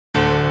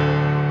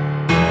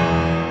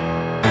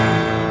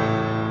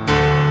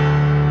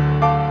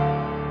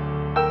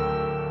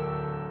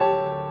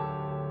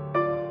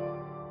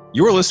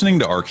You are listening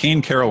to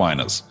Arcane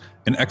Carolinas,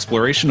 an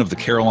exploration of the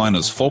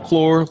Carolinas'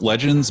 folklore,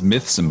 legends,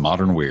 myths, and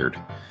modern weird.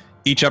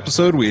 Each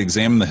episode, we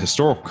examine the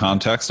historical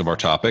context of our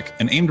topic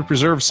and aim to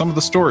preserve some of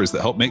the stories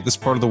that help make this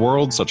part of the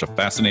world such a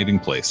fascinating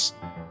place.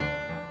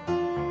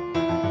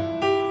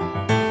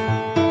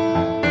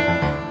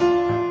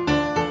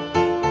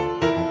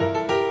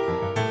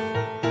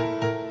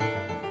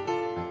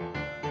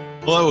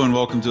 Hello and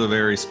welcome to a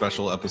very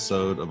special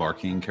episode of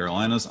Arcane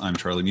Carolinas. I'm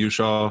Charlie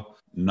Mushaw,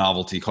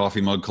 novelty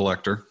coffee mug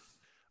collector.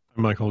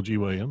 I'm Michael G.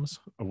 Williams,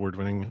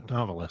 award-winning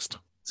novelist.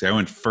 See, I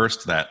went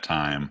first that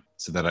time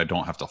so that I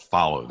don't have to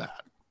follow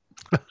that.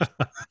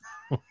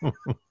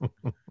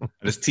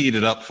 I just teed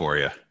it up for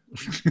you.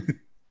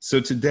 So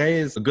today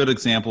is a good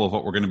example of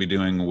what we're going to be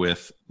doing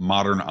with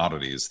modern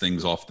oddities,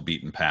 things off the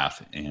beaten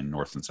path in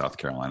North and South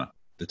Carolina.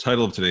 The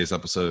title of today's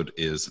episode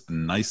is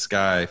Nice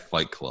Guy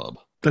Fight Club.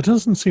 That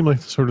doesn't seem like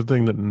the sort of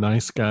thing that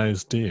nice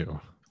guys do.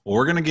 Well,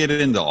 we're going to get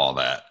into all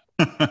that.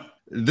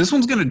 This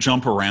one's going to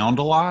jump around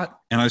a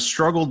lot, and I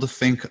struggled to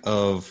think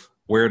of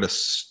where to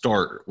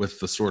start with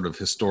the sort of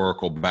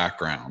historical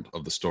background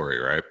of the story,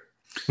 right?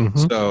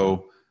 Mm-hmm.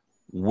 So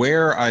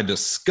where I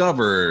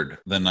discovered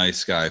the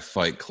Nice Guy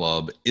Fight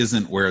Club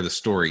isn't where the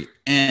story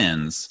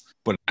ends,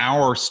 but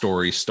our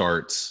story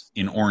starts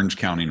in Orange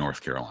County, North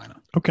Carolina.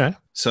 Okay.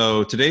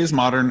 So today's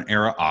modern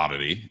era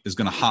oddity is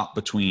going to hop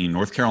between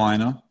North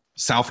Carolina,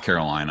 South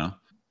Carolina,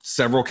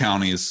 several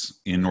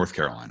counties in North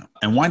Carolina,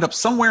 and wind up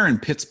somewhere in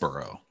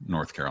Pittsboro,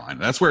 North Carolina.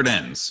 That's where it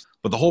ends.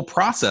 But the whole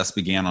process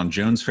began on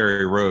Jones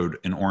Ferry Road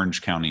in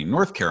Orange County,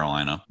 North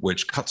Carolina,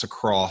 which cuts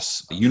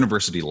across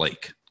University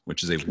Lake,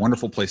 which is a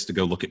wonderful place to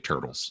go look at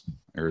turtles.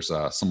 There's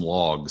some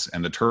logs,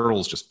 and the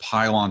turtles just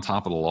pile on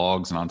top of the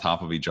logs and on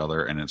top of each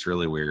other, and it's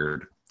really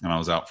weird. And I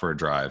was out for a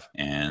drive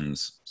and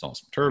saw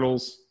some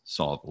turtles,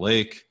 saw the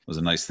lake. It was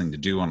a nice thing to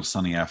do on a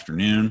sunny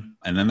afternoon.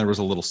 And then there was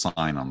a little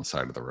sign on the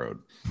side of the road.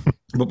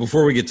 But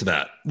before we get to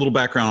that, a little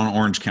background on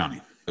Orange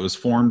County. It was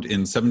formed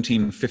in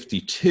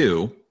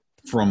 1752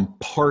 from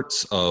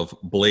parts of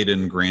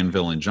Bladen,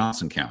 Granville, and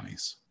Johnson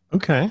counties.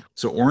 Okay.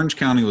 So Orange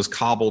County was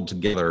cobbled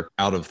together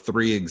out of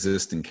 3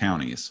 existing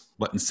counties.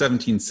 But in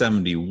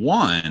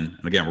 1771, and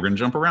again, we're going to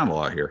jump around a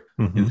lot here.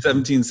 Mm-hmm. In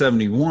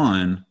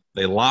 1771,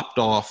 they lopped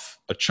off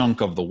a chunk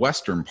of the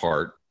western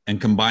part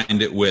and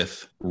combined it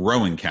with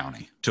Rowan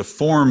County to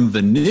form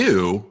the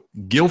new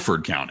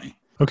Guilford County.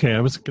 Okay,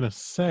 I was going to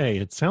say,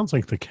 it sounds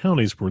like the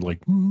counties were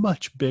like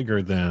much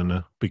bigger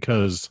then,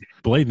 because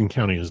Bladen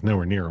County is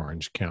nowhere near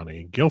Orange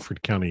County.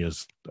 Guilford County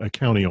is a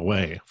county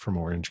away from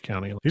Orange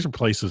County. These are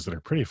places that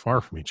are pretty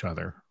far from each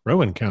other.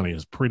 Rowan County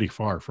is pretty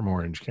far from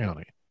Orange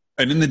County.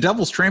 And in the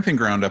Devil's Tramping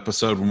Ground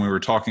episode, when we were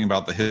talking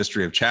about the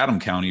history of Chatham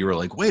County, you were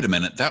like, wait a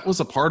minute, that was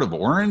a part of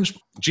Orange?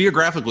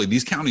 Geographically,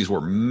 these counties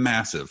were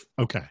massive.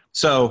 Okay.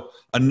 So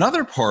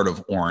another part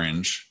of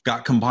Orange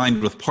got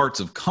combined with parts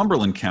of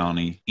Cumberland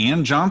County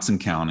and Johnson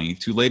County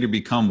to later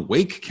become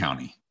Wake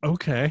County.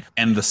 Okay.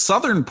 And the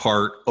southern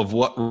part of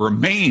what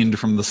remained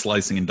from the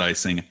slicing and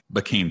dicing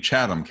became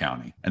Chatham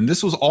County. And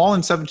this was all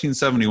in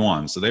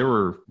 1771, so they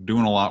were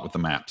doing a lot with the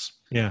maps.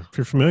 Yeah. If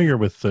you're familiar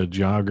with the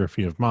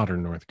geography of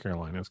modern North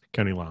Carolina's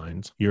county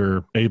lines,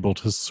 you're able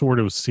to sort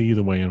of see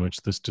the way in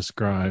which this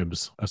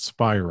describes a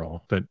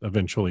spiral that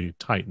eventually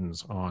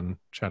tightens on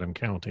Chatham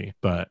County.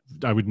 But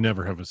I would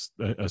never have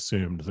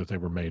assumed that they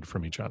were made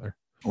from each other.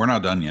 We're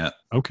not done yet.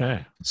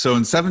 Okay. So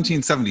in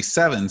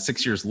 1777,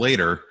 6 years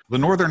later, the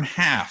northern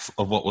half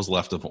of what was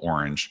left of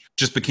Orange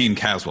just became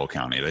Caswell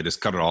County. They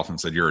just cut it off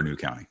and said, you're a new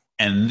county.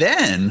 And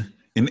then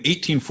in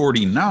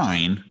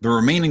 1849, the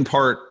remaining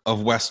part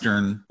of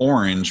Western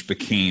Orange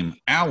became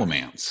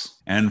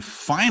Alamance. And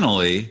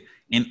finally,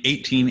 in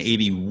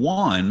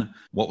 1881,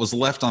 what was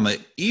left on the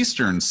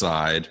eastern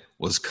side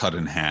was cut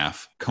in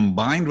half,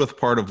 combined with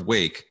part of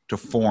Wake to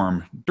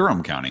form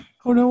Durham County.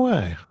 Oh, no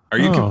way. Are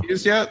you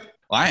confused yet?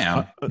 I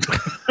am.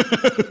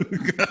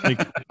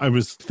 Like, I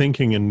was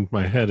thinking in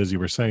my head as you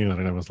were saying that,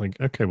 and I was like,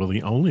 okay, well,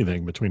 the only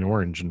thing between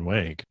Orange and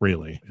Wake,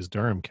 really, is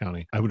Durham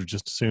County. I would have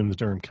just assumed that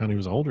Durham County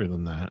was older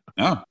than that.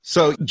 Oh,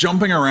 so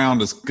jumping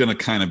around is going to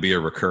kind of be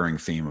a recurring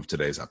theme of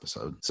today's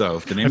episode. So I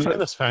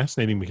find this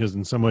fascinating because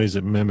in some ways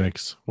it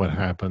mimics what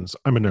happens.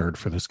 I'm a nerd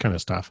for this kind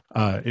of stuff.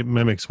 It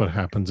mimics what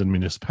happens in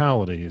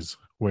municipalities,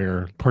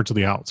 where parts of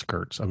the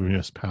outskirts of a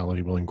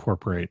municipality will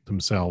incorporate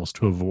themselves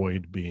to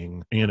avoid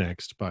being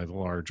annexed by the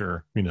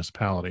larger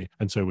municipality.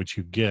 And so what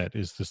you get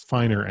is this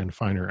finer and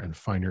finer and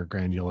finer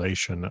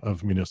granulation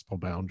of municipal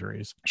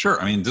boundaries.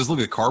 Sure. I mean, just look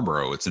at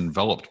Carborough. It's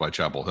enveloped by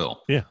Chapel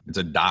Hill. Yeah. It's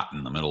a dot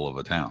in the middle of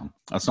a town.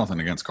 That's nothing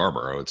against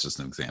Carborough. It's just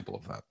an example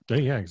of that.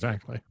 Yeah,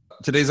 exactly.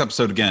 Today's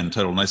episode, again,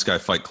 titled Nice Guy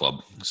Fight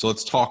Club. So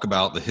let's talk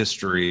about the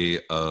history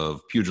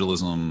of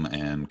pugilism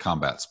and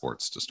combat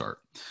sports to start.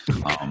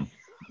 Okay.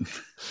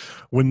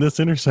 When this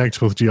intersects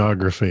with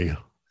geography,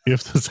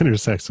 if this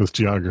intersects with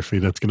geography,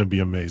 that's going to be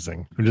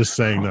amazing. I'm just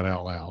saying that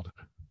out loud.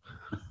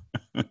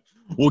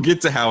 We'll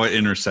get to how it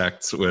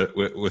intersects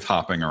with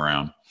hopping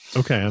around.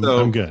 Okay,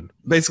 I'm good.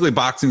 Basically,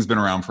 boxing's been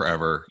around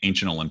forever.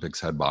 Ancient Olympics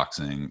had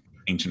boxing.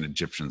 ancient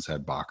Egyptians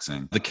had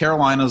boxing. The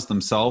Carolinas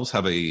themselves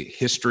have a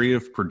history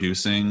of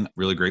producing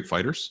really great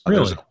fighters.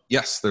 Really?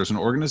 There's an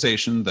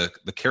organization, the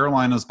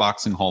Carolinas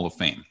Boxing Hall of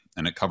Fame,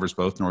 and it covers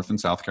both North and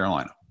South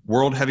Carolina.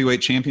 World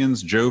heavyweight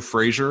champions Joe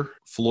Frazier,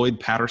 Floyd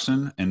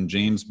Patterson, and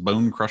James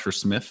Bone Crusher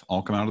Smith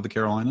all come out of the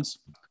Carolinas.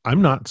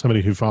 I'm not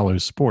somebody who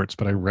follows sports,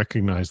 but I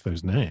recognize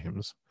those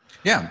names.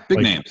 Yeah, big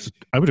names.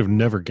 I would have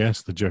never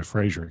guessed that Joe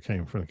Frazier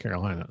came from the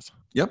Carolinas.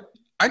 Yep.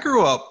 I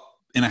grew up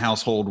in a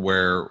household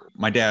where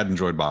my dad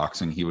enjoyed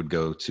boxing. He would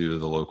go to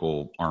the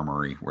local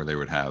armory where they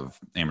would have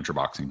amateur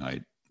boxing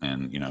night.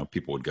 And,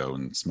 people would go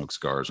and smoke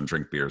cigars and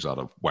drink beers out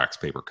of wax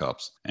paper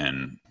cups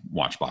and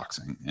watch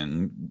boxing.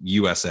 And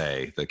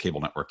USA, the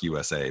cable network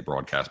USA,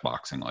 broadcast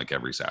boxing like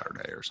every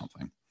Saturday or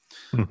something.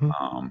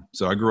 Mm-hmm.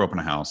 So I grew up in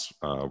a house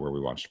where we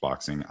watched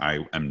boxing.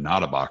 I am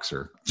not a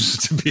boxer,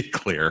 just to be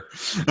clear.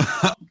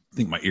 I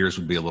think my ears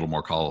would be a little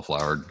more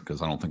cauliflowered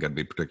because I don't think I'd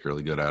be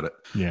particularly good at it.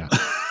 Yeah.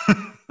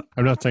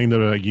 I'm not saying that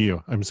about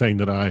you. I'm saying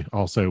that I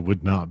also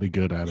would not be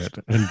good at it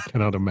and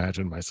cannot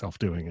imagine myself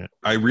doing it.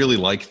 I really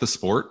like the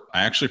sport.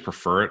 I actually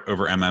prefer it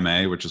over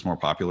MMA, which is more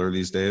popular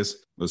these days.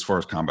 As far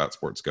as combat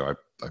sports go,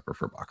 I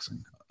prefer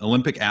boxing.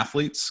 Olympic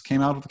athletes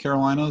came out of the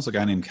Carolinas, a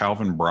guy named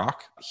Calvin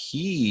Brock.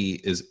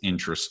 He is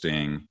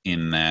interesting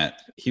in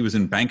that he was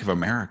in Bank of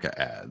America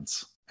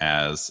ads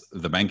as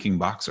the banking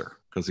boxer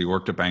because he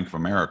worked at Bank of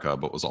America,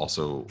 but was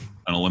also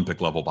an Olympic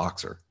level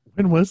boxer.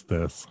 When was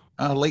this?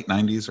 Late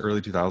 90s, early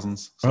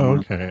 2000s. Oh,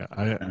 okay.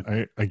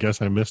 I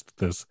guess I missed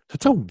this.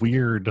 That's a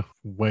weird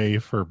way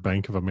for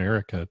Bank of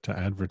America to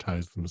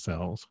advertise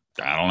themselves.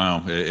 I don't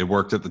know. It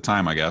worked at the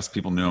time, I guess.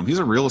 People knew him. He's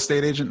a real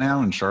estate agent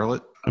now in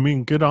Charlotte. I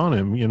mean, good on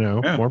him,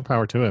 more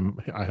power to him.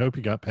 I hope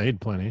he got paid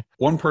plenty.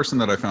 One person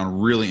that I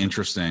found really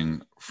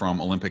interesting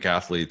from Olympic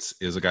athletes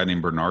is a guy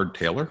named Bernard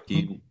Taylor.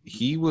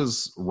 He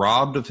was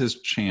robbed of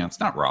his chance,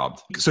 not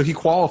robbed. So he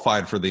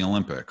qualified for the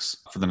Olympics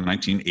for the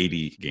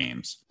 1980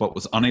 games, but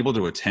was unable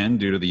to attend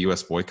due to the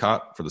U.S.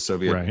 boycott for the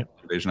Soviet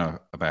invasion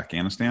of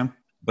Afghanistan.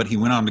 But he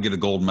went on to get a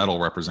gold medal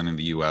representing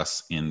the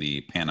U.S. in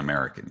the Pan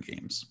American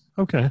Games.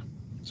 Okay.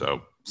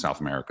 So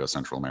South America,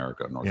 Central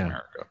America, North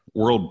America.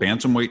 World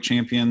bantamweight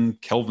champion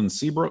Kelvin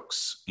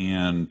Seabrooks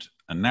and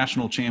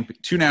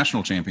two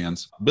national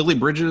champions, Billy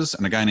Bridges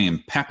and a guy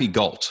named Pappy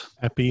Gault.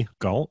 Pappy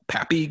Gault?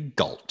 Pappy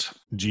Gault.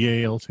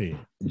 G-A-L-T.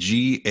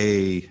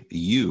 G-A-U-L-T.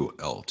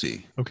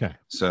 Okay.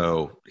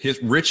 So his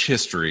rich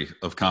history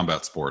of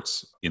combat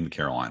sports in the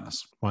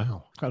Carolinas.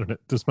 Wow. I don't know.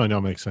 This might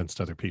not make sense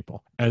to other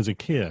people. As a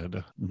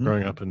kid,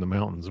 growing up in the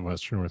mountains of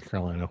Western North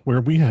Carolina,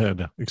 where we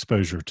had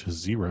exposure to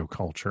zero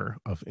culture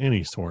of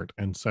any sort.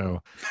 And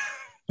so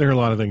there are a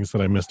lot of things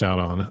that I missed out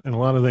on and a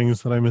lot of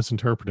things that I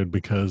misinterpreted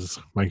because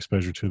my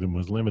exposure to them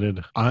was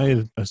limited.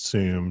 I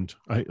assumed,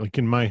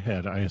 in my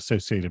head, I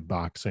associated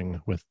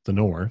boxing with the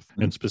North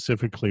and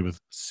specifically with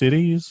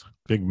cities,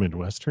 big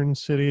Midwestern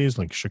cities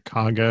like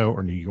Chicago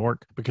or New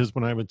York, because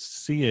when I would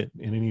see it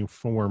in any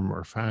form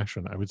or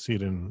fashion, I would see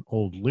it in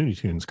old Looney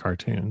Tunes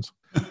cartoons.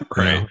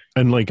 Right.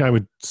 And I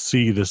would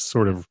see this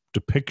sort of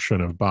depiction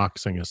of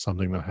boxing as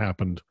something that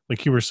happened,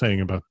 like you were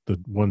saying about the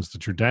ones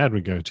that your dad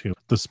would go to,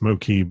 the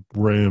smoky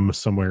room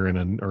somewhere in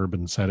an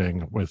urban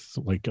setting with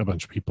a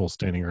bunch of people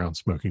standing around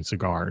smoking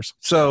cigars.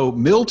 So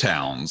mill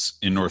towns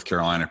in North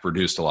Carolina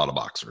produced a lot of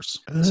boxers.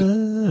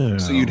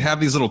 So you'd have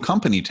these little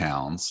company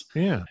towns.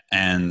 Yeah.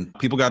 And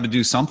people got to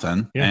do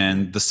something. Yeah.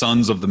 And the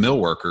sons of the mill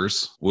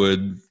workers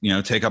would,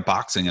 take up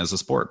boxing as a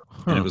sport.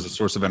 And it was a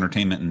source of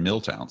entertainment in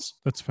mill towns.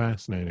 That's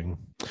fascinating.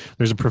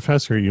 There's a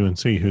professor at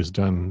UNC who's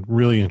done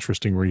really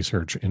interesting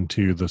research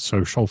into the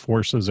social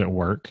forces at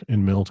work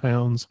in mill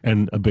towns.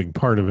 And a big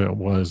part of it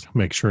was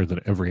make sure that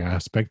every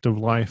aspect of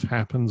life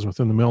happens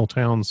within the mill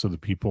town so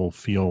that people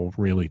feel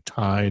really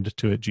tied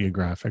to it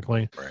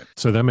geographically. Right.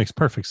 So that makes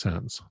perfect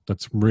sense.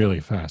 That's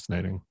really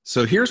fascinating.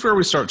 So here's where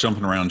we start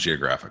jumping around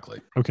geographically.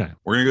 Okay.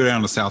 We're going to go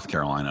down to South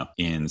Carolina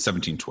in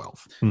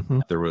 1712.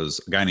 There was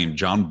a guy named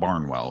John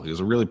Barnwell. He was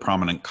a really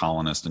prominent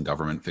colonist and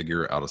government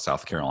figure out of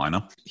South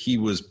Carolina. He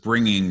was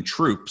bringing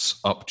troops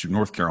up to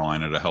North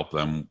Carolina to help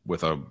them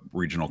with a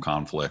regional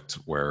conflict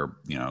where,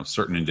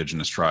 certain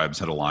indigenous tribes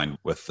had aligned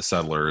with the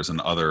settlers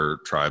and other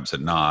tribes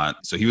had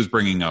not. So he was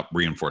bringing up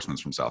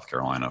reinforcements from South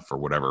Carolina for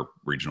whatever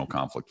regional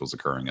conflict was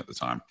occurring at the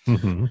time.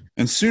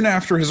 And soon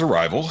after his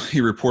arrival, he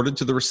reported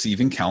to the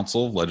receiving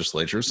council of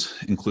legislatures,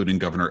 including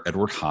Governor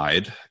Edward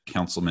Hyde,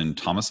 Councilman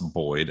Thomas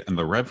Boyd, and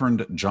the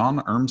Reverend John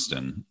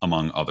Urmston,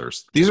 among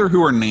others. These are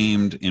who are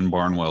named in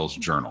Barnwell's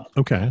journal.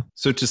 Okay.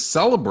 So to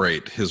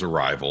celebrate his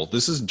arrival,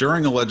 this is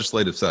during a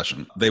legislative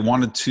session. They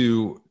wanted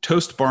to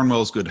toast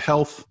Barnwell's good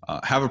health,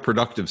 have a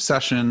productive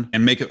session,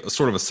 and make it a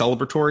sort of a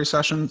celebratory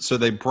session. So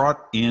they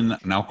brought in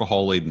an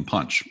alcohol-laden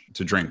punch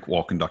to drink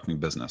while conducting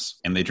business.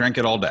 And they drank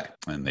it all day.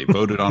 And they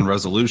voted on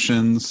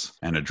resolutions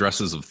and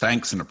addresses of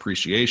thanks and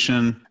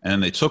appreciation. And then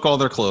they took all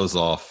their clothes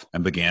off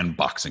and began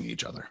boxing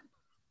each other.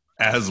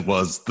 As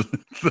was the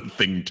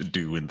thing to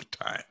do in the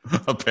time,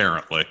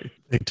 apparently.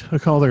 They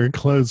took all their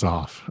clothes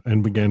off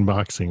and began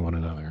boxing one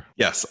another.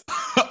 Yes.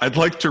 I'd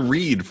like to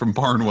read from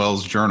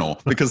Barnwell's journal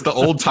because the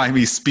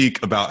old-timey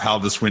speak about how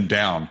this went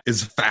down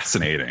is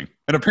fascinating.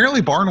 And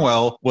apparently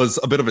Barnwell was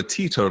a bit of a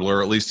teetotaler,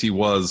 or at least he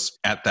was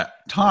at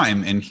that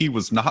time, and he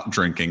was not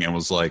drinking and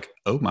was like,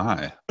 oh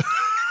my.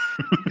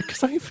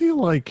 Because I feel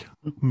like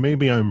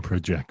maybe I'm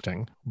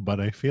projecting,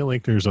 but I feel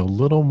like there's a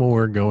little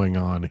more going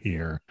on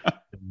here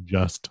than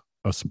just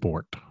a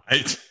sport.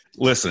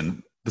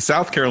 Listen, the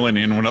South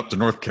Carolinian went up to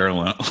North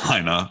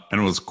Carolina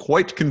and was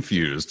quite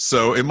confused.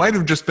 So it might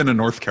have just been a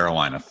North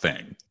Carolina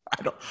thing.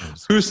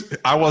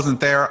 I wasn't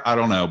there. I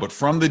don't know. But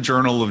from the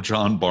Journal of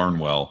John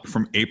Barnwell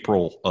from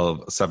April of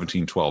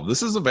 1712,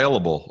 this is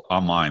available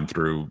online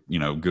through,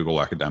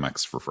 Google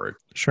Academics for free.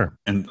 Sure.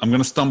 And I'm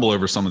going to stumble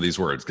over some of these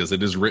words because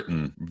it is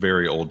written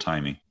very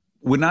old-timey.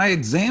 When I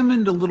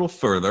examined a little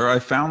further, I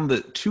found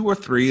that 2 or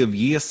 3 of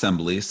ye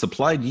assembly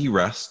supplied ye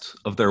rest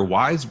of their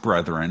wise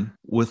brethren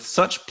with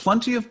such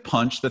plenty of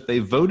punch that they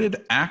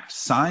voted act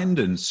signed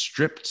and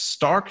stripped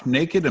stark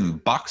naked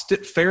and boxed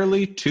it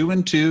fairly 2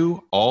 and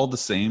 2 all the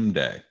same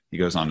day. He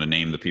goes on to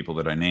name the people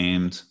that I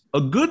named.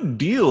 A good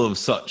deal of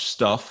such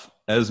stuff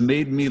has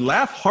made me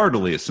laugh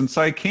heartily since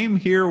I came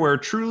here where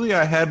truly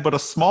I had but a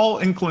small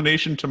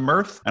inclination to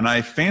mirth, and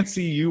I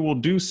fancy you will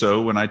do so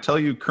when I tell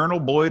you Colonel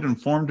Boyd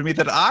informed me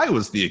that I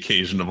was the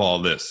occasion of all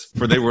this,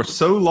 for they were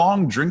so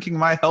long drinking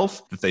my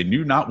health that they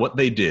knew not what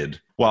they did,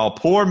 while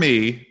poor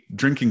me,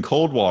 drinking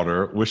cold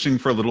water, wishing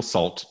for a little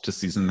salt to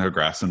season their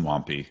grass and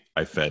wampy,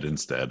 I fed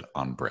instead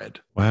on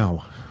bread.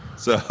 Wow.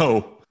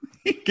 So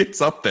he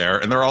gets up there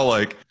and they're all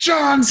like,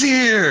 John's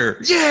here!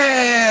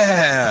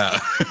 Yeah!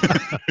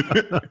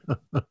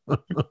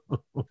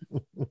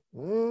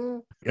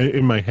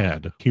 In my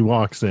head, he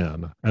walks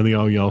in and they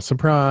all yell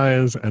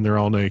surprise and they're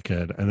all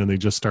naked and then they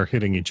just start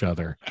hitting each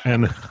other.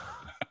 And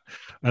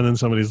then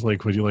somebody's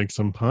like, would you like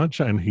some punch?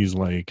 And he's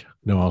like,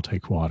 no, I'll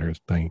take water.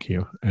 Thank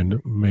you. And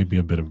maybe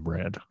a bit of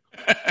bread.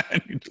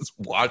 And you just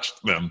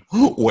watched them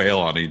wail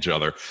on each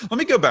other. Let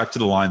me go back to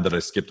the line that I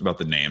skipped about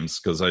the names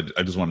because I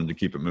just wanted to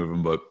keep it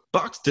moving. But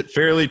boxed it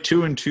fairly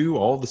 2 and 2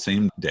 all the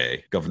same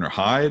day. Governor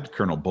Hyde,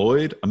 Colonel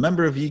Boyd, a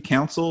member of ye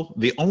council,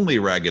 the only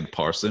ragged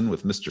parson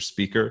with Mr.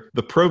 Speaker,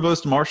 the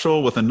provost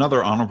marshal with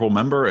another honorable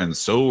member, and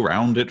so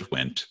round it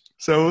went.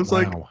 So it was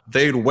like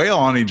they'd wail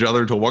on each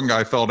other until one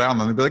guy fell down,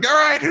 and then they'd be like,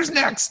 all right, who's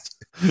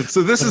next?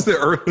 So this is the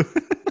early.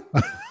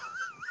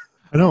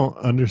 I don't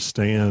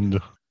understand.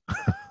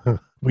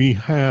 We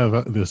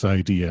have this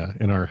idea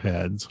in our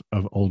heads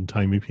of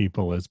old-timey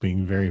people as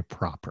being very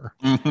proper.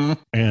 Mm-hmm.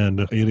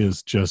 And it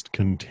is just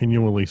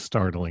continually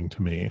startling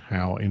to me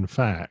how, in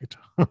fact,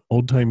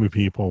 old-timey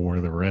people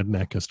were the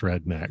redneckest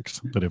rednecks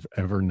that have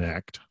ever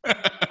necked.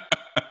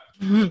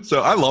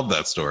 So I love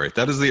that story.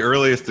 That is the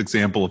earliest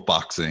example of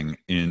boxing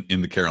in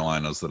the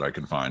Carolinas that I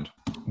can find.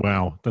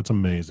 Wow, that's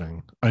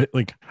amazing.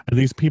 And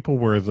these people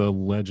were the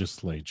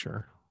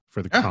legislature.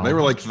 For the they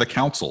were like the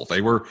council.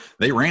 They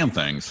ran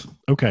things.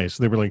 Okay,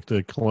 so they were like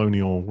the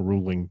colonial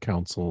ruling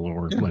council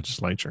or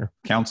legislature.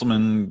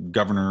 Councilman,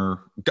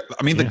 governor.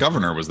 The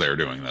governor was there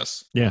doing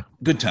this. Yeah.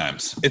 Good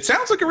times. It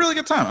sounds like a really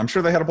good time. I'm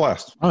sure they had a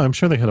blast. Oh, I'm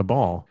sure they had a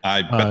ball.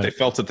 I bet they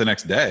felt it the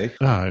next day.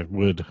 I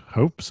would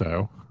hope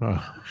so.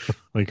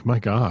 My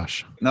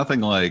gosh.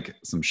 Nothing like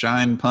some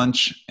shine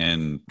punch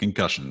and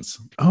concussions.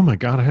 Oh my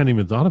God, I hadn't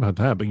even thought about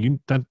that, but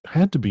that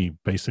had to be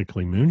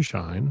basically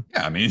moonshine.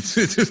 Yeah,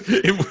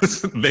 it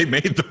was, they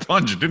made the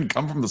punch. It didn't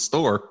come from the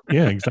store.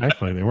 Yeah,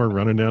 exactly. They weren't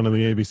running down to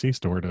the ABC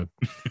store to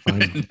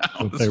find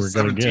what they were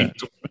going to get.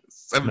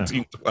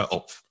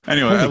 1712.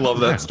 Anyway, I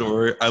love that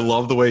story. I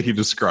love the way he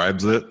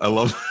describes it. I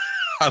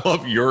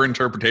love your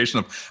interpretation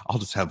of, I'll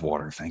just have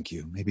water, thank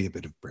you. Maybe a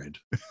bit of bread.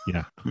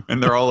 Yeah.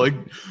 And they're all like,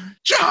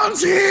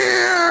 John's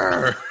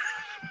here!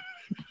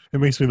 It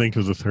makes me think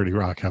of the 30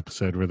 Rock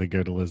episode where they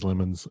go to Liz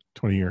Lemon's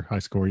 20-year high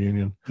school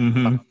reunion.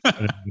 Mm-hmm.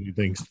 And he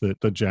thinks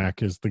that the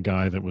Jack is the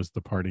guy that was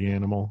the party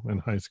animal in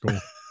high school.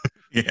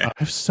 Yeah. I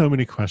have so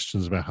many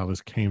questions about how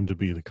this came to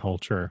be the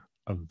culture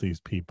of these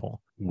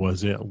people.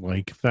 Was it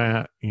like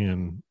that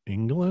in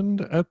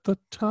England at the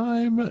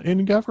time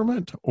in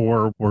government?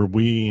 Or were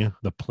we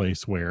the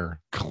place where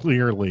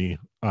clearly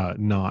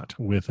not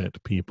with it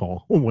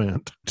people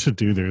went to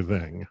do their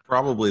thing?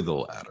 Probably the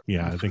latter.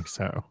 Yeah, I think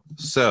so.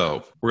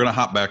 So we're going to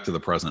hop back to the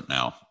present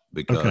now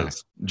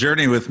because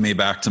journey with me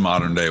back to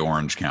modern day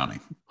Orange County.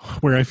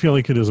 Where I feel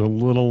like it is a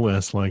little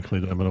less likely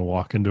that I'm going to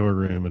walk into a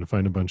room and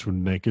find a bunch of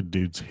naked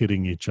dudes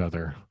hitting each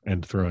other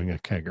and throwing a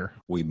kegger.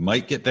 We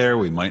might get there.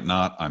 We might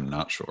not. I'm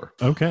not sure.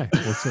 Okay,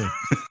 we'll see.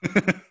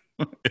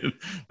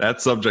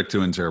 That's subject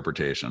to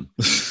interpretation.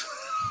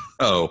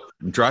 Oh,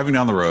 I'm driving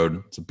down the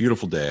road. It's a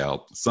beautiful day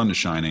out. The sun is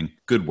shining.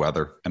 Good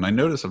weather. And I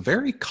notice a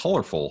very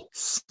colorful,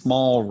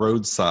 small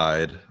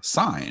roadside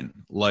sign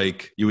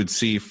like you would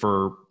see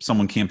for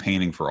someone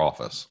campaigning for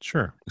office.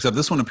 Sure. Except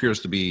this one appears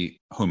to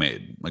be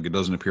homemade. Like it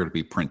doesn't appear to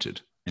be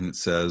printed. And it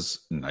says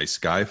Nice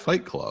Guy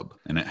Fight Club.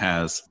 And it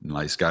has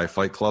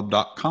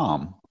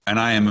niceguyfightclub.com And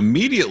I am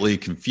immediately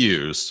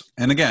confused.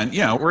 And again,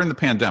 we're in the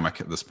pandemic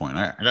at this point.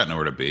 I got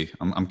nowhere to be.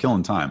 I'm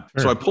killing time.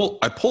 Sure. So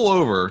I pull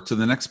over to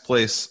the next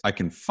place I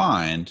can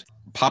find,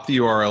 pop the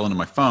URL into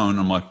my phone.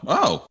 I'm like,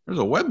 oh, there's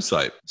a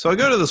website. So I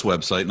go to this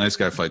website,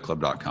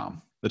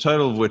 niceguyfightclub.com, the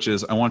title of which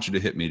is, I want you to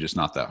hit me, just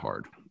not that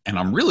hard. And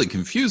I'm really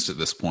confused at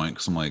this point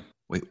because I'm like,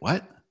 wait,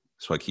 what?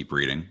 So I keep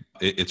reading.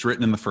 It's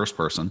written in the first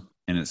person,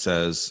 and it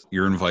says,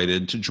 you're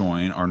invited to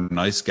join our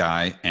nice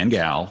guy and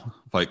gal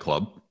fight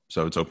club.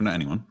 So it's open to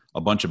anyone.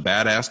 A bunch of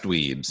badass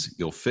dweebs.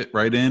 You'll fit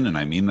right in, and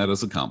I mean that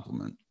as a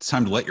compliment. It's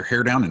time to let your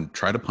hair down and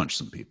try to punch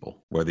some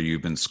people. Whether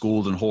you've been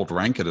schooled and hold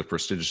rank at a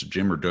prestigious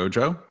gym or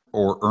dojo,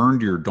 or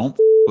earned your don't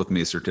with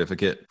me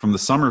certificate from the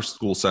summer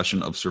school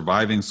session of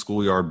surviving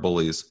schoolyard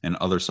bullies and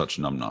other such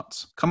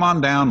numbnuts. Come on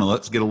down and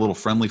let's get a little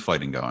friendly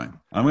fighting going.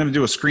 I'm going to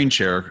do a screen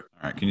share.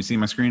 All right, can you see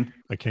my screen?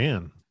 I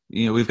can.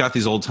 We've got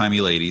these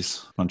old-timey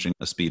ladies punching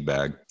a speed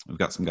bag. We've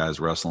got some guys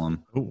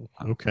wrestling. Oh,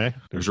 okay.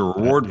 There's a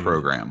reward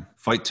program.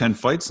 Fight 10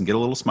 fights and get a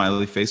little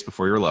smiley face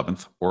before your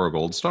 11th or a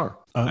gold star.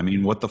 I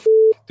mean, what the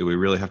do we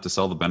really have to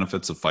sell the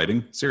benefits of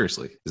fighting?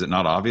 Seriously. Is it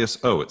not obvious?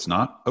 Oh, it's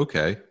not?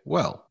 Okay.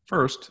 Well,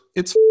 first,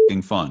 it's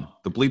fun.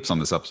 The bleeps on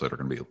this episode are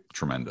going to be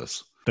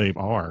tremendous. They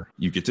are.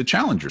 You get to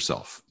challenge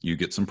yourself. You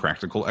get some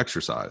practical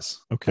exercise.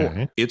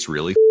 Okay. It's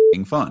really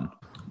fun.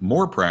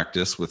 More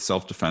practice with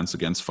self-defense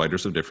against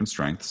fighters of different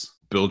strengths.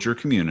 Build your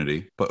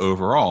community, but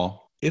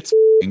overall, it's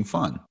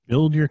fun.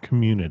 Build your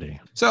community.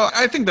 So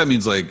I think that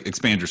means like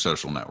expand your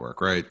social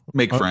network, right?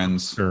 Make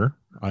friends. Sure.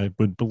 I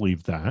would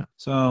believe that.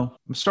 So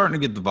I'm starting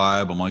to get the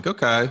vibe. I'm like,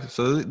 okay,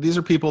 so these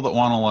are people that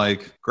want to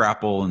like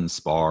grapple and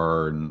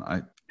spar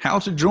and how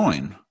to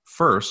join.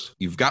 First,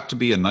 you've got to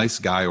be a nice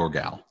guy or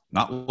gal.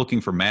 Not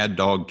looking for mad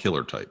dog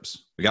killer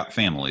types. We got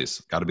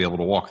families, got to be able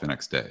to walk the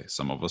next day.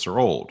 Some of us are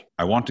old.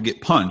 I want to get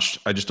punched.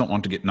 I just don't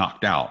want to get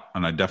knocked out.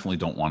 And I definitely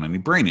don't want any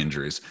brain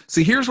injuries.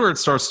 See, here's where it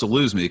starts to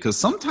lose me because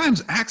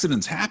sometimes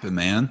accidents happen,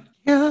 man.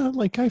 Yeah,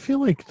 like I feel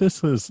like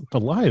this is the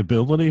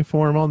liability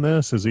form on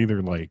this is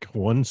either like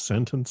one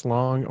sentence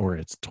long or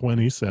it's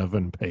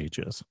 27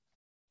 pages.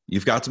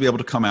 You've got to be able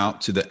to come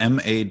out to the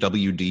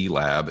MAWD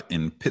lab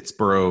in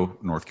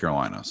Pittsboro, North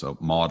Carolina. So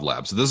MAUD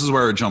lab. So this is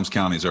where it jumps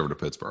counties over to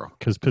Pittsboro.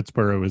 Because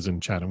Pittsboro is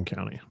in Chatham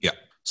County. Yeah.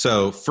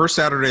 So first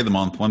Saturday of the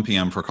month, 1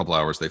 p.m. for a couple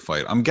hours, they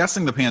fight. I'm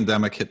guessing the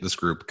pandemic hit this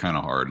group kind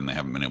of hard and they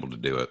haven't been able to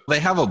do it. They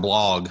have a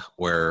blog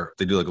where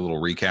they do like a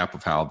little recap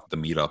of how the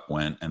meetup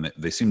went. And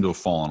they seem to have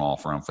fallen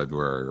off around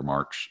February or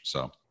March.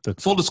 So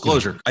full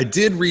disclosure, I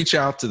did reach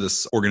out to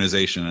this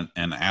organization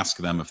and ask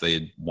them if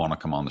they'd want to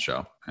come on the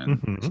show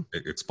and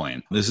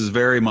explain. This is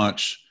very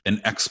much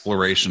an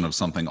exploration of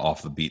something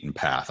off the beaten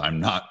path. I'm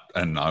not,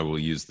 and I will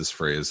use this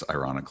phrase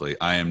ironically,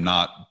 I am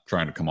not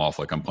trying to come off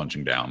like I'm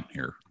punching down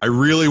here. I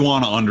really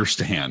want to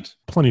understand.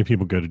 Plenty of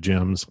people go to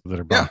gyms that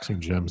are boxing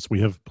gyms.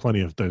 We have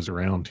plenty of those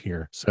around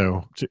here.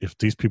 So if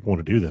these people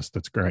want to do this,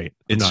 that's great.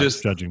 It's not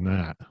just judging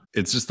that.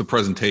 It's just the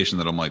presentation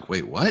that I'm like,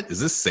 wait, what? Is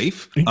this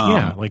safe?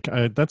 Yeah,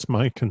 that's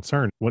my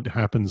concern. What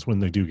happens when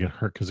they do get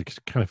hurt? Because it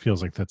kind of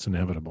feels like that's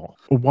inevitable.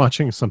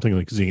 Watching something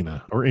like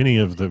Xena or any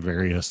of the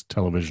various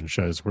television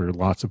shows where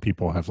lots of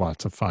people have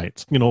lots of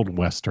fights, an old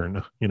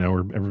Western, where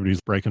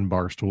everybody's breaking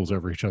bar stools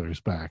over each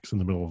other's backs in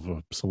the middle of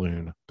a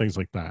saloon, things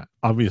like that.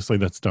 Obviously,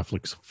 that stuff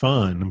looks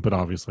fun, but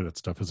obviously that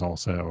stuff is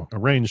also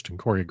arranged and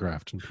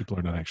choreographed and people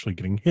are not actually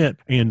getting hit.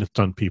 And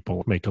stunt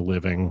people make a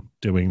living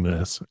doing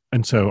this.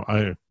 And so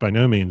I, by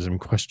no means, am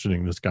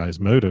questioning this guy's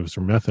motives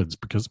or methods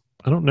because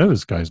I don't know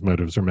this guy's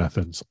motives or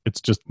methods.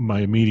 It's just my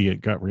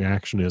immediate gut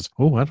reaction is,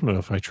 I don't know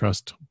if I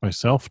trust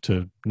myself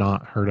to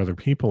not hurt other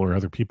people or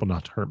other people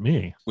not to hurt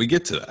me. We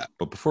get to that.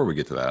 But before we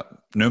get to that,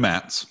 no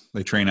mats.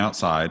 They train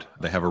outside.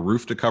 They have a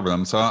roof to cover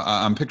them. So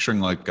I'm picturing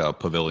like a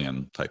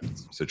pavilion type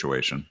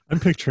situation. I'm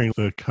picturing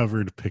the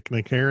covered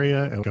picnic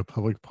area at like a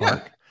public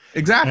park. Yeah,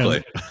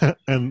 exactly.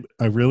 And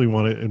I really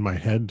want it in my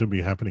head to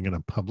be happening in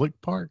a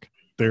public park.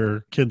 There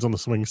are kids on the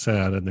swing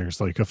set and there's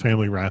like a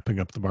family wrapping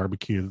up the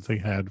barbecue that they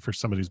had for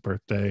somebody's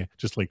birthday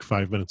just like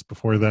 5 minutes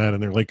before that.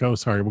 And they're like, oh,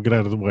 sorry, we'll get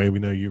out of the way. We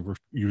know you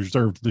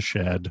reserved the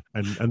shed.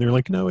 And they're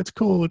like, no, it's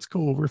cool. It's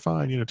cool. We're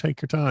fine.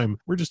 Take your time.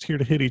 We're just here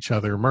to hit each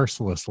other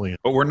mercilessly.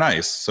 But we're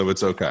nice, so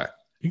it's okay.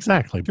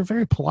 Exactly. They're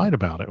very polite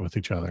about it with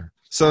each other.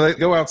 So they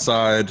go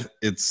outside.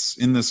 It's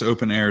in this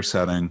open air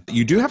setting.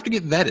 You do have to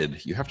get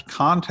vetted. You have to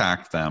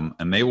contact them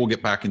and they will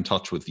get back in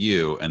touch with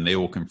you and they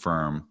will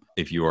confirm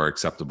if you are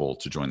acceptable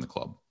to join the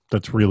club.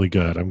 That's really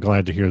good. I'm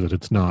glad to hear that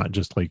it's not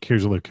just like,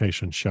 here's a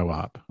location, show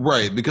up.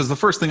 Right. Because the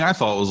first thing I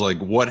thought was like,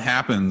 what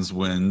happens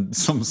when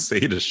some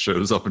sadist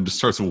shows up and just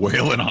starts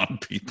wailing on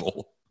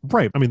people?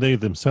 Right. I mean, they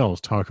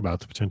themselves talk about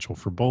the potential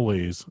for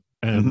bullies.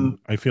 And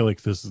I feel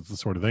like this is the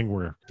sort of thing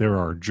where there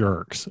are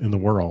jerks in the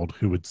world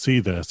who would see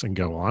this and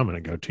go, well, I'm going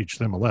to go teach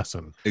them a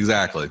lesson.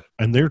 Exactly.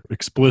 And they're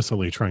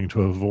explicitly trying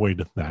to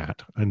avoid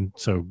that. And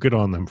so good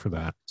on them for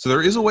that. So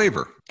there is a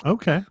waiver.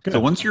 Okay, good.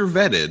 So once you're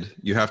vetted,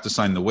 you have to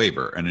sign the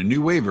waiver, and a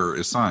new waiver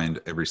is signed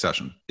every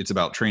session. It's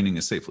about training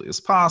as safely as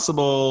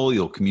possible.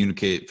 You'll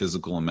communicate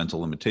physical and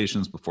mental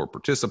limitations before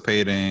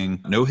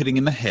participating. No hitting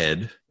in the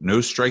head. No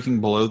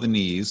striking below the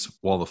knees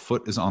while the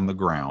foot is on the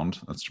ground.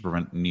 That's to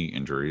prevent knee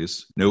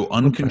injuries. No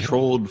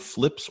uncontrolled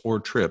flips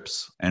or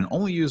trips, and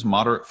only use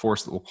moderate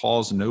force that will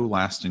cause no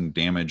lasting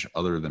damage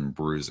other than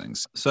bruising.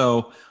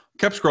 So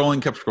kept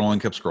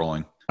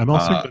scrolling. I'm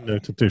also going to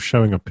note that they're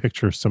showing a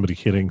picture of somebody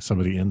hitting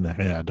somebody in the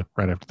head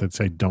right after they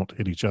say don't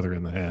hit each other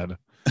in the head.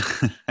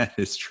 That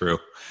is true.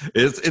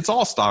 It's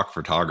all stock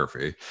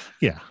photography.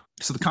 Yeah.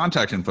 So the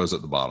contact info is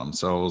at the bottom.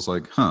 So I was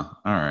like, all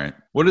right.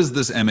 What is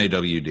this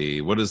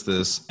MAWD? What is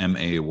this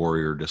MA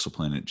Warrior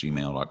Discipline at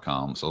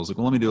gmail.com? So I was like,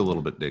 well, let me do a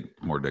little bit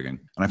more digging.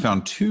 And I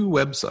found 2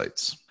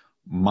 websites.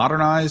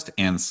 Modernized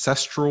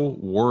Ancestral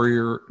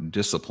Warrior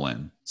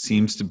Discipline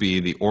seems to be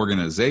the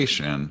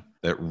organization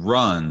that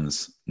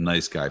runs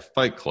Nice Guy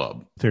Fight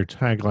Club. Their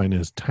tagline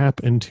is tap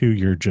into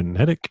your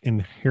genetic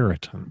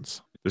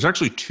inheritance. There's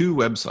actually 2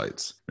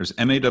 websites. There's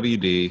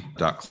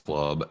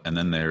mawd.club, and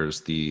then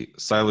there's the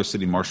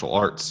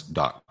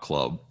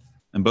SilerCityMartialArts.club.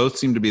 And both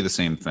seem to be the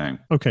same thing.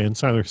 Okay, and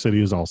Siler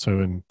City is also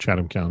in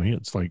Chatham County.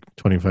 It's like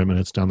 25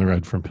 minutes down the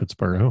road from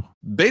Pittsburgh.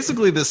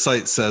 Basically, this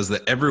site says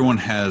that everyone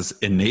has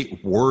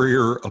innate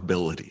warrior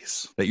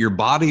abilities, that your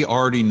body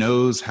already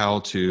knows how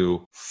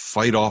to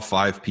fight off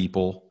 5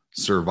 people,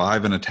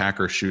 survive an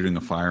attacker shooting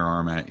a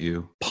firearm at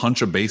you,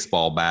 punch a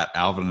baseball bat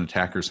out of an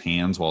attacker's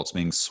hands while it's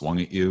being swung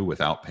at you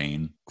without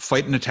pain,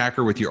 fight an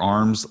attacker with your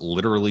arms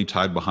literally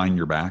tied behind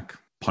your back,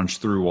 punch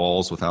through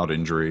walls without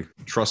injury,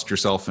 trust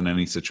yourself in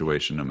any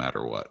situation no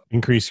matter what.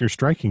 Increase your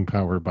striking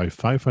power by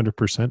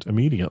 500%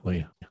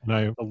 immediately. And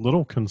I'm a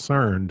little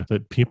concerned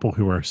that people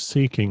who are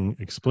seeking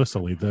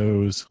explicitly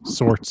those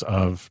sorts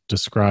of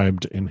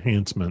described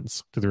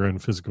enhancements to their own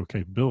physical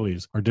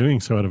capabilities are doing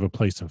so out of a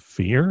place of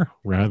fear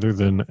rather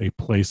than a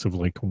place of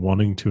like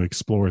wanting to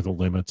explore the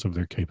limits of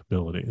their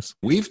capabilities.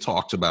 We've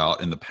talked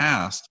about in the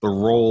past the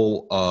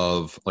role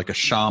of like a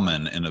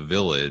shaman in a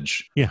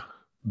village. Yeah.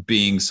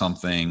 Being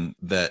something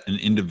that an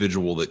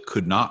individual that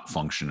could not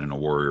function in a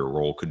warrior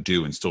role could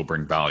do and still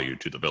bring value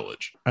to the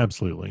village.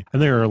 Absolutely.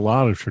 And there are a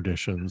lot of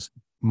traditions,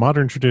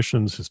 modern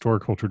traditions,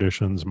 historical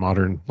traditions,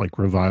 modern like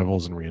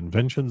revivals and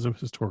reinventions of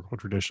historical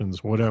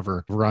traditions,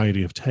 whatever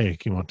variety of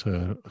take you want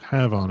to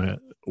have on it,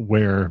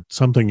 where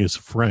something is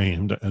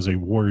framed as a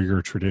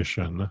warrior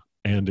tradition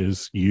and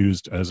is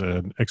used as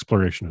an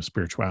exploration of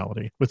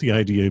spirituality, with the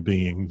idea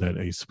being that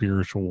a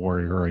spiritual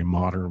warrior or a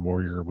modern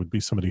warrior would be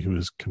somebody who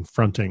is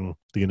confronting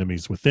the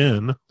enemies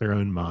within their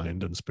own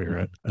mind and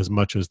spirit as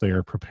much as they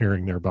are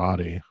preparing their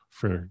body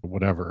for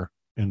whatever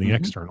in the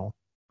external.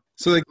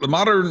 So like the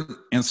modern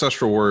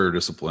ancestral warrior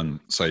discipline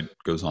site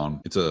goes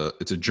on. It's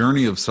a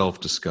journey of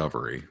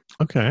self-discovery.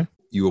 Okay.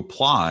 You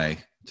apply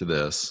to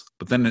this,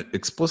 but then it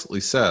explicitly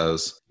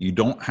says you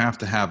don't have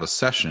to have a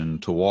session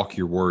to walk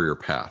your warrior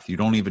path. You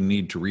don't even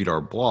need to read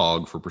our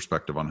blog for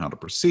perspective on how to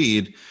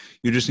proceed.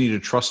 You just need to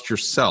trust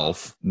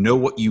yourself, know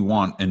what you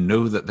want, and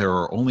know that there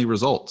are only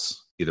results.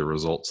 Either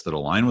results that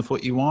align with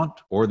what you want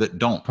or that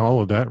don't.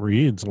 All of that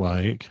reads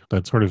like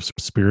that sort of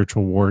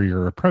spiritual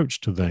warrior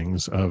approach to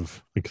things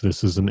of like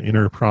this is an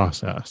inner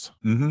process.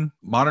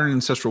 Modern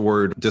ancestral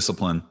warrior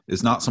discipline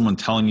is not someone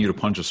telling you to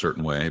punch a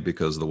certain way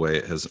because the way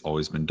it has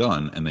always been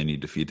done and they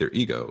need to feed their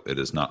ego. It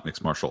is not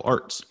mixed martial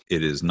arts.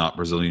 It is not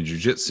Brazilian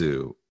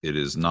jiu-jitsu. It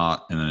is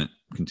not, and it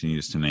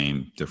continues to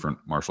name different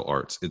martial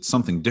arts. It's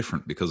something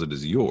different because it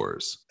is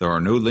yours. There are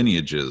no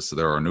lineages.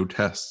 There are no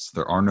tests.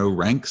 There are no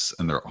ranks,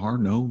 and there are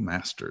no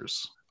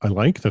masters. I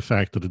like the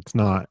fact that it's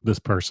not this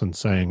person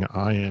saying,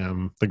 I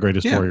am the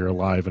greatest warrior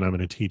alive, and I'm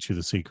going to teach you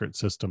the secret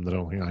system that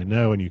only I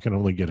know, and you can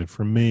only get it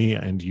from me,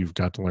 and you've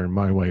got to learn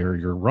my way or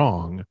you're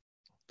wrong.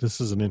 This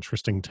is an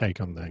interesting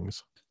take on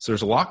things. So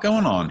there's a lot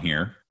going on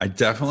here. I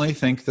definitely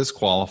think this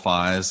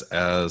qualifies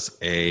as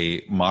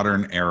a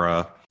modern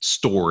era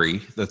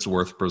story that's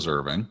worth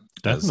preserving.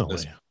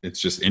 Definitely. It's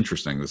just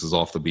interesting. This is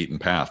off the beaten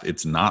path.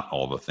 It's not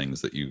all the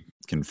things that you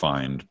can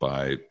find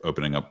by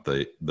opening up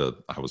the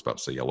I was about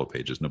to say yellow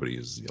pages. Nobody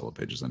uses yellow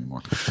pages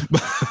anymore.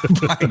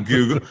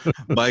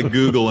 by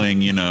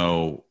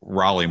Googling,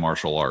 Raleigh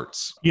martial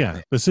arts.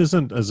 Yeah, this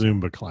isn't a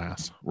Zumba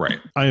class. Right.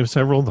 I have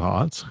several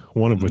thoughts,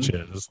 one of which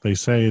is they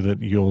say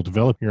that you'll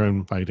develop your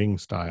own fighting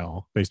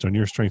style based on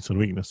your strengths and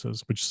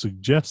weaknesses, which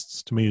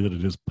suggests to me that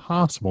it is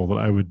possible that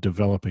I would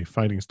develop a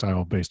fighting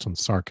style based on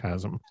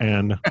sarcasm.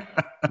 And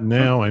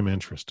now I'm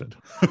interested.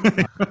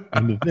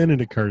 And then it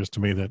occurs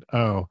to me that,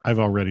 I've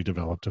already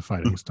developed a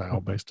fighting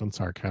style based on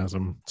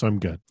sarcasm, so I'm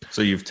good.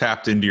 So you've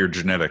tapped into your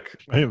genetic.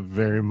 I have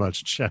very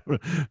much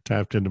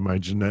tapped into my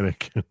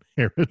genetic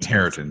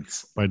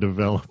inheritance by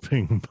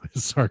developing my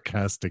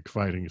sarcastic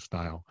fighting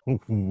style.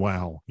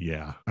 Wow.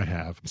 Yeah, I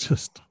have.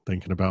 Just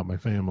thinking about my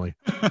family.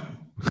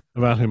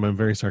 about whom I'm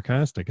very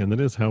sarcastic, and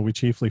that is how we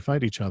chiefly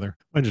fight each other.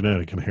 My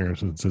genetic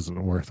inheritance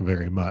isn't worth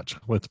very much.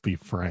 Let's be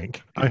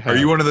frank. Are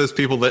you one of those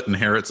people that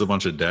inherits a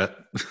bunch of debt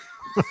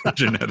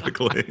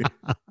genetically?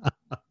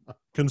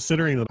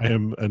 Considering that I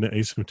am an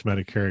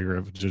asymptomatic carrier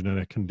of a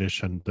genetic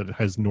condition that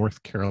has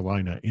North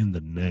Carolina in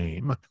the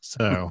name.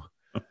 So,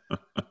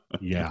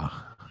 yeah.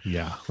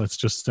 Let's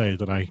just say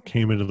that I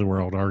came into the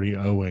world already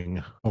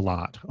owing a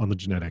lot on the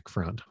genetic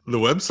front. The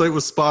website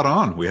was spot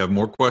on. We have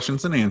more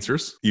questions than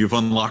answers. You've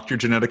unlocked your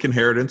genetic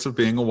inheritance of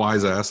being a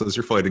wise ass as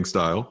your fighting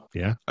style.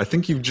 Yeah. I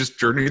think you've just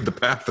journeyed the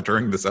path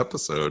during this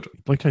episode.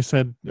 Like I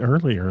said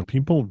earlier,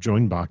 people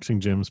join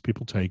boxing gyms.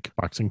 People take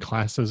boxing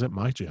classes at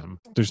my gym.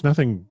 There's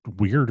nothing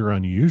weird or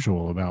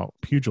unusual about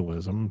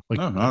pugilism.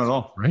 No, not at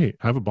all. Right.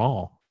 Have a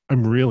ball.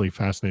 I'm really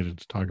fascinated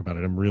to talk about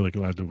it. I'm really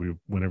glad that we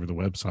went over the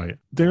website.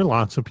 There are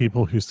lots of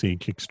people who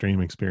seek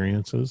extreme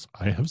experiences.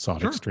 I have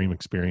sought extreme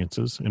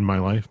experiences in my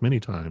life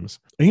many times.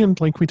 And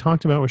like we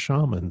talked about with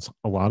shamans,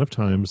 a lot of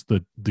times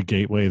the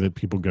gateway that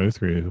people go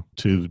through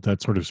to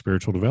that sort of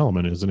spiritual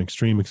development is an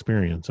extreme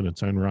experience in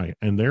its own right.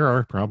 And there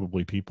are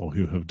probably people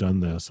who have done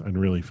this and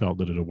really felt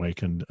that it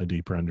awakened a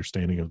deeper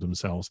understanding of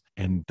themselves.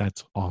 And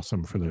that's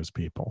awesome for those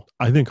people.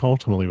 I think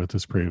ultimately what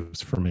this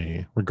proves for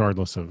me,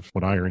 regardless of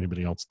what I or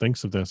anybody else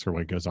thinks of this, or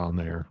what goes on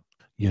there,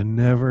 you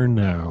never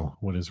know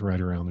what is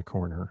right around the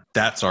corner.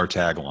 That's our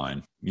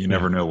tagline. You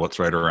never know what's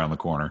right around the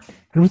corner.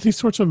 And with these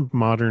sorts of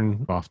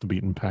modern off the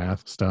beaten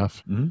path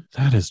stuff,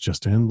 that is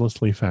just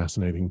endlessly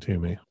fascinating to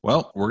me.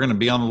 Well, we're going to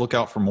be on the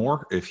lookout for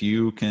more. If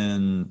you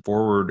can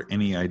forward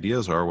any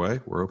ideas our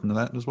way, we're open to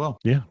that as well.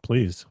 Yeah,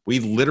 please. We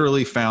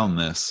literally found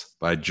this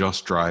by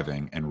just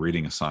driving and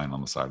reading a sign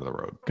on the side of the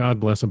road. God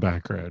bless a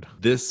back road.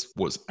 This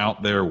was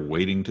out there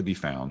waiting to be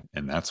found,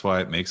 and that's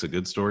why it makes a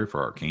good story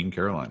for Arcane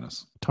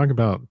Carolinas. Talk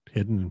about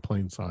hidden in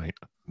plain sight.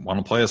 Want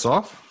to play us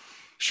off?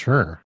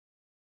 Sure.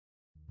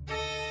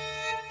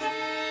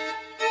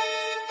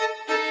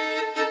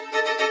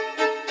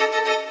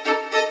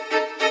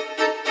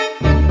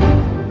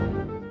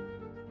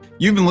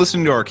 You've been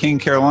listening to Arcane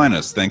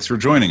Carolinas. Thanks for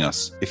joining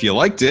us. If you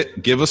liked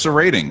it, give us a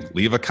rating,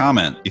 leave a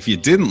comment. If you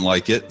didn't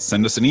like it,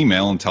 send us an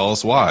email and tell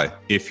us why.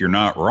 If you're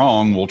not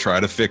wrong, we'll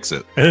try to fix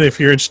it. And if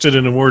you're interested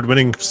in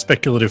award-winning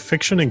speculative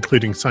fiction,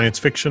 including science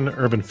fiction,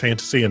 urban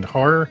fantasy, and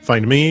horror,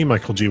 find me,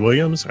 Michael G.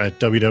 Williams, at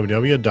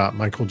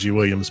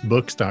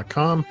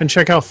www.michaelgwilliamsbooks.com and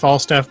check out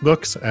Falstaff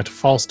Books at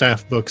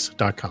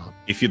falstaffbooks.com.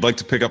 If you'd like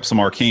to pick up some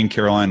Arcane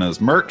Carolinas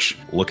merch,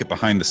 look at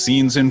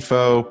behind-the-scenes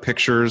info,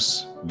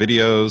 pictures,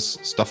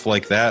 videos, stuff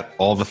like that,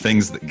 all the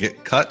things that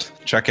get cut,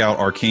 check out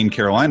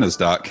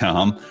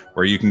arcanecarolinas.com,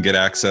 where you can get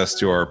access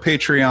to our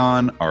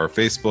Patreon, our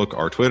Facebook,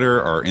 our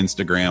Twitter, our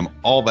Instagram,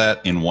 all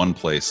that in one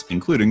place,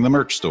 including the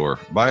merch store.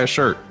 Buy a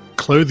shirt.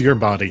 Clothe your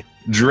body.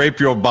 Drape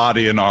your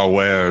body in our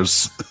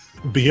wares.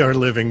 Be our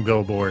living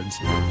billboards.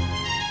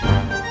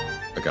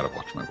 I gotta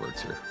watch my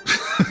words here.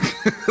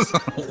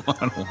 I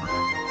don't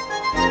want